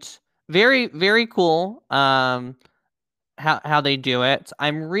 And very, very cool how they do it.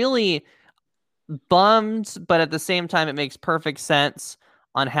 I'm really bummed, but at the same time it makes perfect sense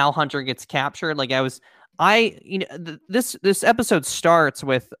on how Hunter gets captured. Like this episode starts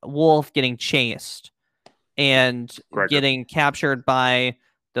with Wolf getting chased and getting captured by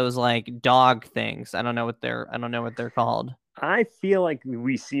those like dog things. I don't know what they're called. I feel like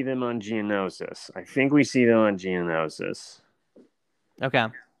we see them on Geonosis. I think we see them on Geonosis. Okay.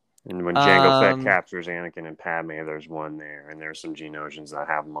 And when Jango Fett captures Anakin and Padme, there's one there, and there's some Geonosians that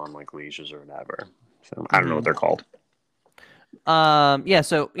have them on like leashes or whatever. So I don't know what they're called. Yeah.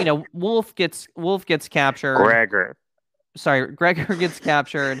 So Wolf gets captured. Gregor gets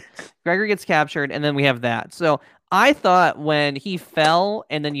captured. Gregor gets captured, and then we have that. So I thought when he fell,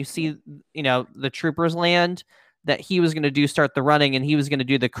 and then you see the troopers land, that he was going to start the running, and he was going to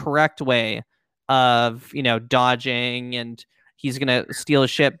do the correct way of dodging, and he's going to steal a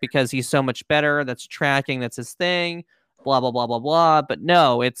ship because he's so much better. That's tracking. That's his thing. Blah, blah, blah, blah, blah. But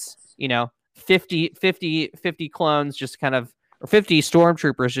no, it's, 50 clones just kind of, or 50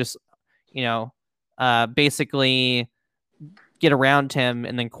 stormtroopers just, basically get around him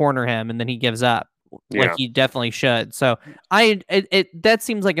and then corner him, and then he gives up. Like he definitely should. So that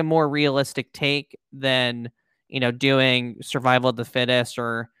seems like a more realistic take than, doing survival of the fittest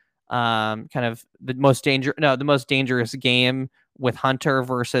or kind of the most dangerous game with Hunter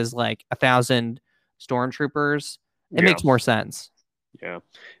versus like 1,000 stormtroopers. It makes more sense. Yeah.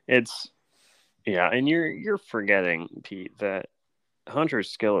 And you're forgetting, Pete, that Hunter's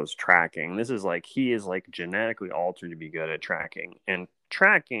skill is tracking. This is like he is like genetically altered to be good at tracking. And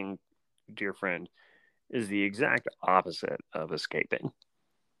tracking, dear friend, is the exact opposite of escaping.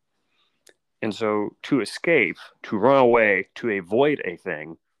 And so to escape, to run away, to avoid a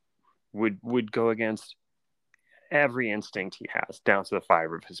thing would go against every instinct he has, down to the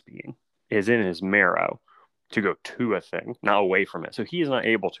fiber of his being. It is in his marrow to go to a thing, not away from it. So he is not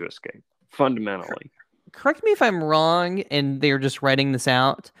able to escape, fundamentally. Correct me if I'm wrong, and they're just writing this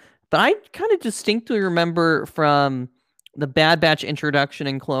out, but I kind of distinctly remember from the Bad Batch introduction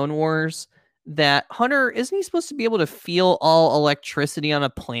in Clone Wars that Hunter, isn't he supposed to be able to feel all electricity on a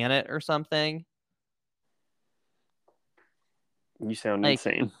planet or something? You sound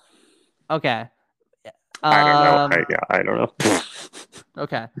insane. Okay. I don't know. I don't know.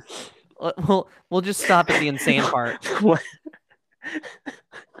 Okay. We'll just stop at the insane part.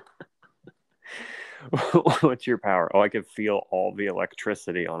 What's your power? Oh, I can feel all the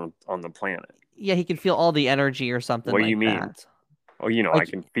electricity on the planet. Yeah, he can feel all the energy or something. What do you mean? That. Oh, I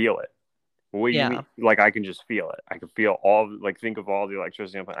can feel it. What do you mean? Like I can just feel it. I can feel think of all the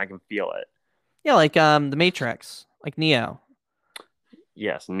electricity on the planet. I can feel it. Yeah, like the Matrix, like Neo.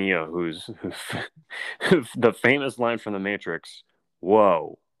 Yes, Neo, who's the famous line from the Matrix.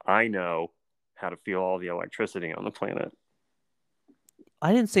 Whoa, I know how to feel all the electricity on the planet.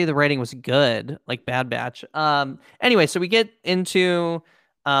 I didn't say the writing was good, like Bad Batch. Anyway, so we get into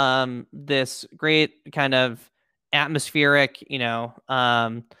this great kind of atmospheric,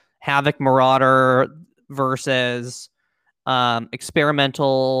 Havoc Marauder versus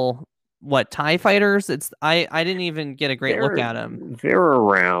experimental TIE fighters. I didn't even get a great look at them. They're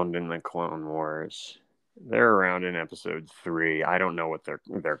around in the Clone Wars. They're around in episode 3. I don't know what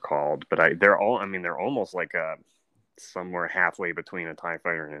they're called, but they're almost like somewhere halfway between a TIE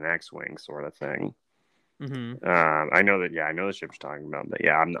fighter and an X-wing sort of thing. Mm-hmm. I know the ship you're talking about, but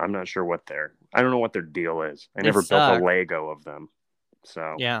yeah, I'm not sure I don't know what their deal is. I never built a Lego of them,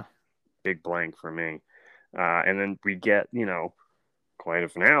 so yeah, big blank for me. And then we get quite a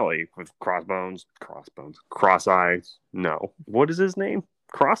finale with Cross-Eyes. No, what is his name?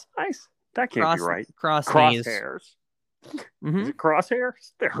 Cross-Eyes? That can't be right. Crosshairs. Mm-hmm. Is it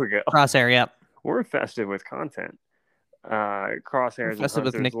Crosshairs? There we go. Crosshair. Yep. We're infested with content. Crosshairs and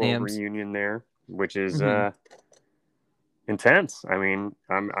Hunter's little reunion there, which is intense. I mean,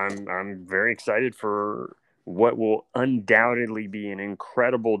 I'm very excited for what will undoubtedly be an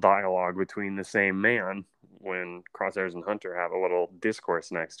incredible dialogue between the same man when Crosshairs and Hunter have a little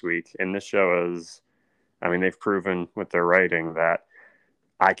discourse next week. And this show they've proven with their writing that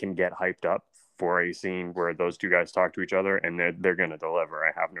I can get hyped up for a scene where those two guys talk to each other, and they're going to deliver.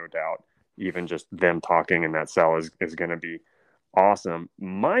 I have no doubt. Even just them talking in that cell is going to be awesome.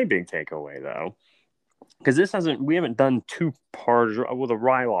 My big takeaway, though, because we haven't done 2-parters. Well, the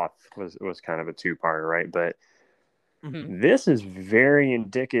Ryloth was kind of a 2-parter, right? But this is very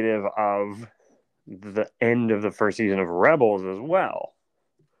indicative of the end of the first season of Rebels as well,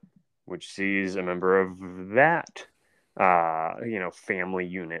 which sees a member of that, family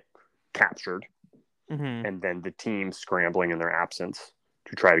unit captured, and then the team scrambling in their absence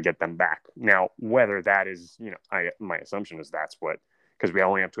to try to get them back. Now, whether that is, my assumption is that's because we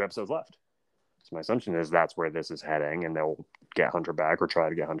only have 2 episodes left. So my assumption is that's where this is heading, and they'll get Hunter back or try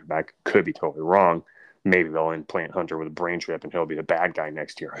to get Hunter back. Could be totally wrong. Maybe they'll implant Hunter with a brain chip and he'll be the bad guy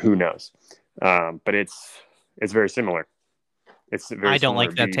next year. Who knows? But it's very similar. I don't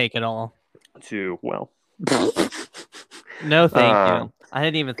like that take at all. No, thank you. I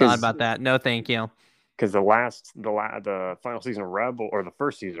hadn't even thought about that. No, thank you. Because the final season of Rebels, or the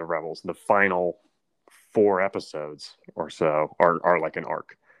first season of Rebels, the final 4 episodes or so are like an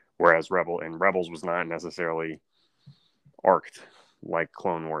arc, whereas Rebels was not necessarily arced like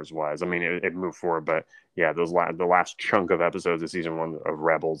Clone Wars was. I mean, it moved forward, but yeah, the last chunk of episodes of season 1 of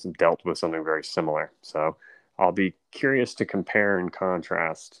Rebels dealt with something very similar. So I'll be curious to compare and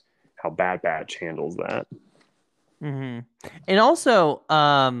contrast how Bad Batch handles that. And also,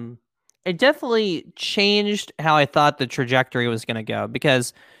 it definitely changed how I thought the trajectory was going to go,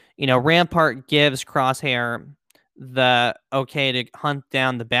 because, Rampart gives Crosshair the okay to hunt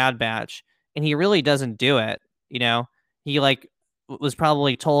down the Bad Batch, and he really doesn't do it. He was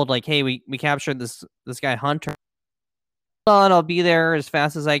probably told hey, we captured this guy Hunter. on, I'll be there as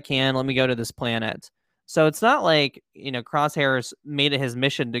fast as I can. Let me go to this planet. So it's not like, Crosshairs made it his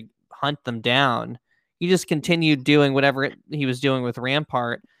mission to hunt them down. He just continued doing whatever he was doing with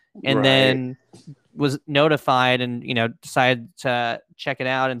Rampart, and then was notified and, decided to check it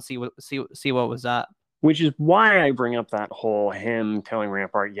out and see what was up. Which is why I bring up that whole him telling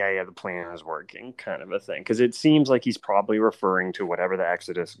Rampart, yeah, the plan is working kind of a thing. Because it seems like he's probably referring to whatever the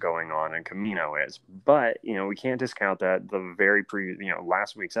Exodus going on in Kamino is. But, we can't discount that the very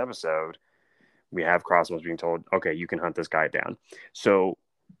last week's episode, we have Crossbones being told, okay, you can hunt this guy down. So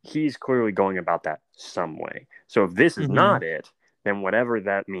he's clearly going about that some way. So if this is not it, then whatever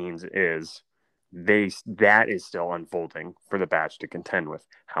that means is that is still unfolding for the batch to contend with.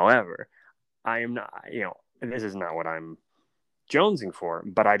 However, I am not, this is not what I'm jonesing for,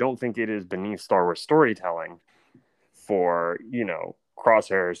 but I don't think it is beneath Star Wars storytelling for,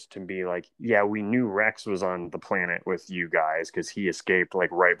 Crosshairs to be like, yeah, we knew Rex was on the planet with you guys because he escaped like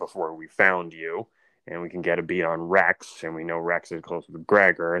right before we found you, and we can get a beat on Rex, and we know Rex is close with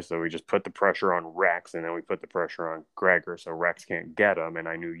Gregor, so we just put the pressure on Rex, and then we put the pressure on Gregor so Rex can't get him, and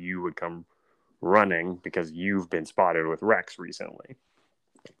I knew you would come running because you've been spotted with Rex recently.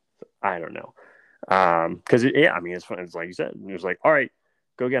 I don't know. Because it's fun. It's like you said, it was like, all right,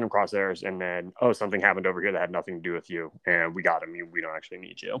 go get him, Crosshairs, and then something happened over here that had nothing to do with you, and we got him. We don't actually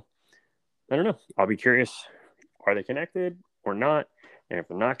need you. I don't know. I'll be curious. Are they connected or not? And if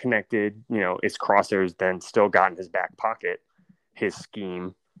they're not connected, is Crosshairs then still got in his back pocket his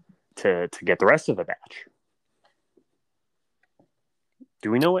scheme to get the rest of the batch?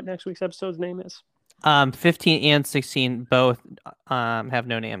 Do we know what next week's episode's name is? 15 and 16 both have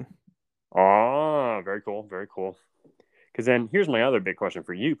no name. Oh, very cool. Very cool. Because then here's my other big question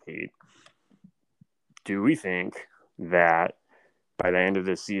for you, Pete. Do we think that by the end of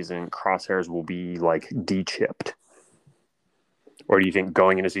this season, Crosshairs will be like de-chipped? Or do you think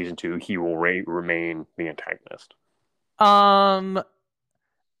going into season 2, he will remain the antagonist?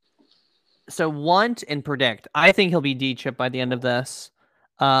 So want and predict. I think he'll be de-chipped by the end of this.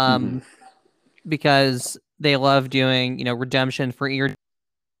 Because they love doing, redemption for ear.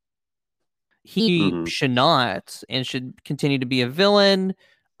 He should not and should continue to be a villain.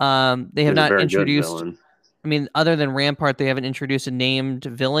 They have not introduced, other than Rampart, they haven't introduced a named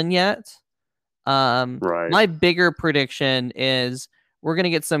villain yet. My bigger prediction is we're going to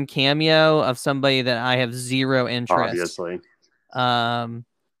get some cameo of somebody that I have zero interest. Obviously.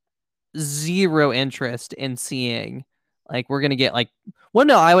 Zero interest in seeing. Like, we're going to get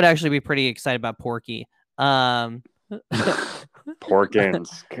no, I would actually be pretty excited about Porky.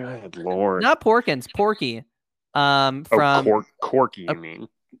 Porkins, good lord. Not Porkins, Porky. From Corky, you mean?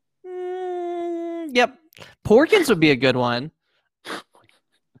 Yep. Porkins would be a good one.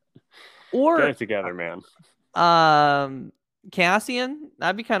 Or get it together, man. Cassian,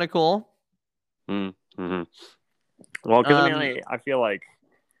 that'd be kind of cool. Well, because I feel like,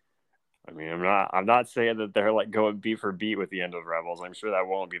 I'm not saying that they're like going beat for beat with the end of Rebels. I'm sure that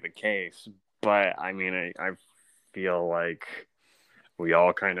won't be the case, but I feel like we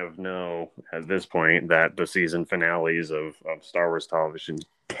all kind of know at this point that the season finales of Star Wars television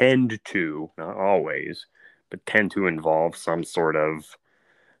tend to, not always, but tend to involve some sort of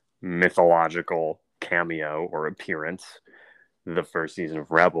mythological cameo or appearance. The first season of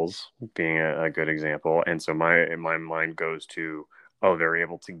Rebels being a good example. And so my mind goes to, they're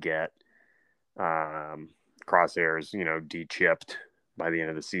able to get Crosshairs, de-chipped by the end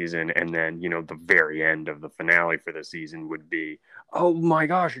of the season, and then the very end of the finale for the season would be, oh my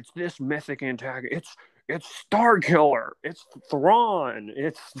gosh, it's this mythic antagonist, it's Starkiller, it's Thrawn,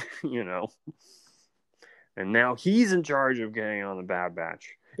 it's and now he's in charge of getting on the Bad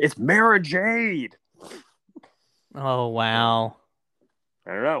Batch. It's Mara Jade. Oh wow.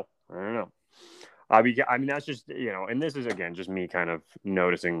 I don't know. That's just, and this is again just me kind of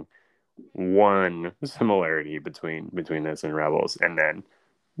noticing one similarity between this and Rebels, and then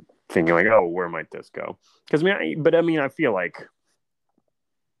thinking like, where might this go? Because I feel like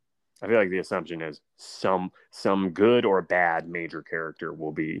the assumption is some good or bad major character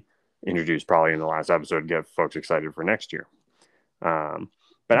will be introduced probably in the last episode to get folks excited for next year. But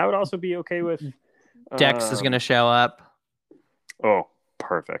I would also be okay with Dex is going to show up. Oh,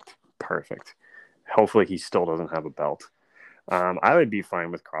 perfect. Hopefully he still doesn't have a belt. I would be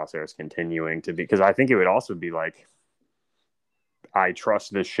fine with Crosshairs continuing to be, because I think it would also be like, I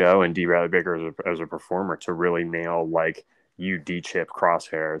trust this show and D. Bradley Baker as a performer to really nail, like, you de-chip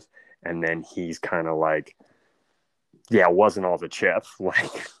Crosshairs, and then he's kind of like, yeah, it wasn't all the chip.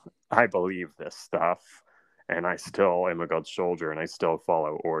 Like, I believe this stuff. and I still am a good soldier and I still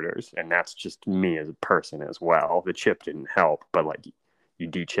follow orders. And that's just me as a person as well. The chip didn't help, but like you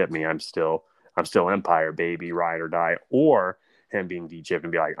de-chip me, I'm still Empire, baby, ride or die. Or him being de-chipped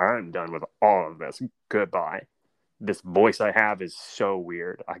and be like, I'm done with all of this. Goodbye. This voice I have is so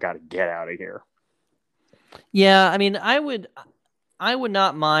weird. I got to get out of here. Yeah, I mean, I would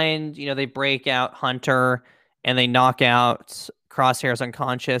not mind, they break out Hunter and they knock out Crosshair's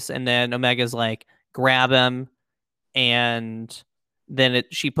unconscious, and then Omega's like, grab him, and then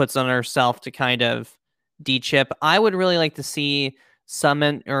she puts on herself to kind of de-chip. I would really like to see some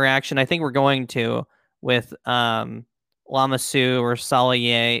interaction. I think we're going to with Lama Su or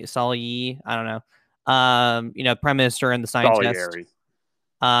Saliyi, I don't know. Prime Minister and the scientist.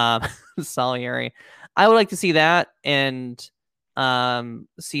 Salieri. I would like to see that and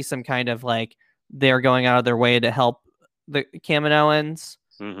see some kind of like they're going out of their way to help the Kaminoans.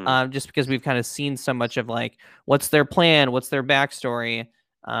 Just because we've kind of seen so much of like what's their plan, what's their backstory.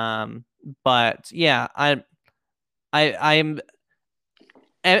 But yeah, I'm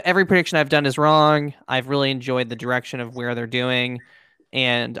every prediction I've done is wrong. I've really enjoyed the direction of where they're doing,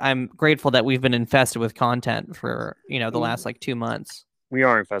 and I'm grateful that we've been infested with content for the last like 2 months. We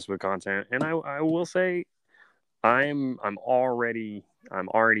are infested with content, and I will say I'm already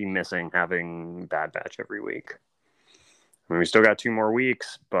missing having Bad Batch every week. I mean, we still got 2 more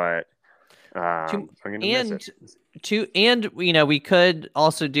weeks, but I'm gonna miss it. And we could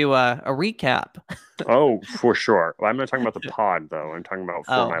also do a recap. Oh, for sure. Well, I'm not talking about the pod though. I'm talking about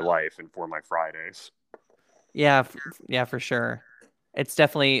for my life and for my Fridays. Yeah, for sure. It's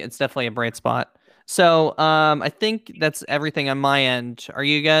definitely a bright spot. So I think that's everything on my end. Are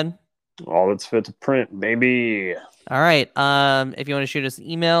you good? All that's fit to print, baby. All right. If you want to shoot us an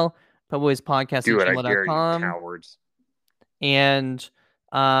email, poboyspodcast@gmail.com. Cowards. And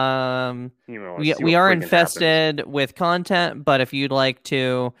we are infested with content, but if you'd like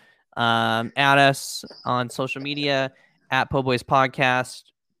to add us on social media at Poboys Podcast,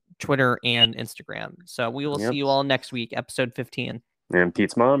 Twitter and Instagram. So we will see you all next week, episode 15. And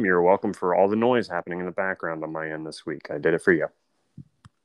Pete's mom, you're welcome for all the noise happening in the background on my end this week. I did it for you.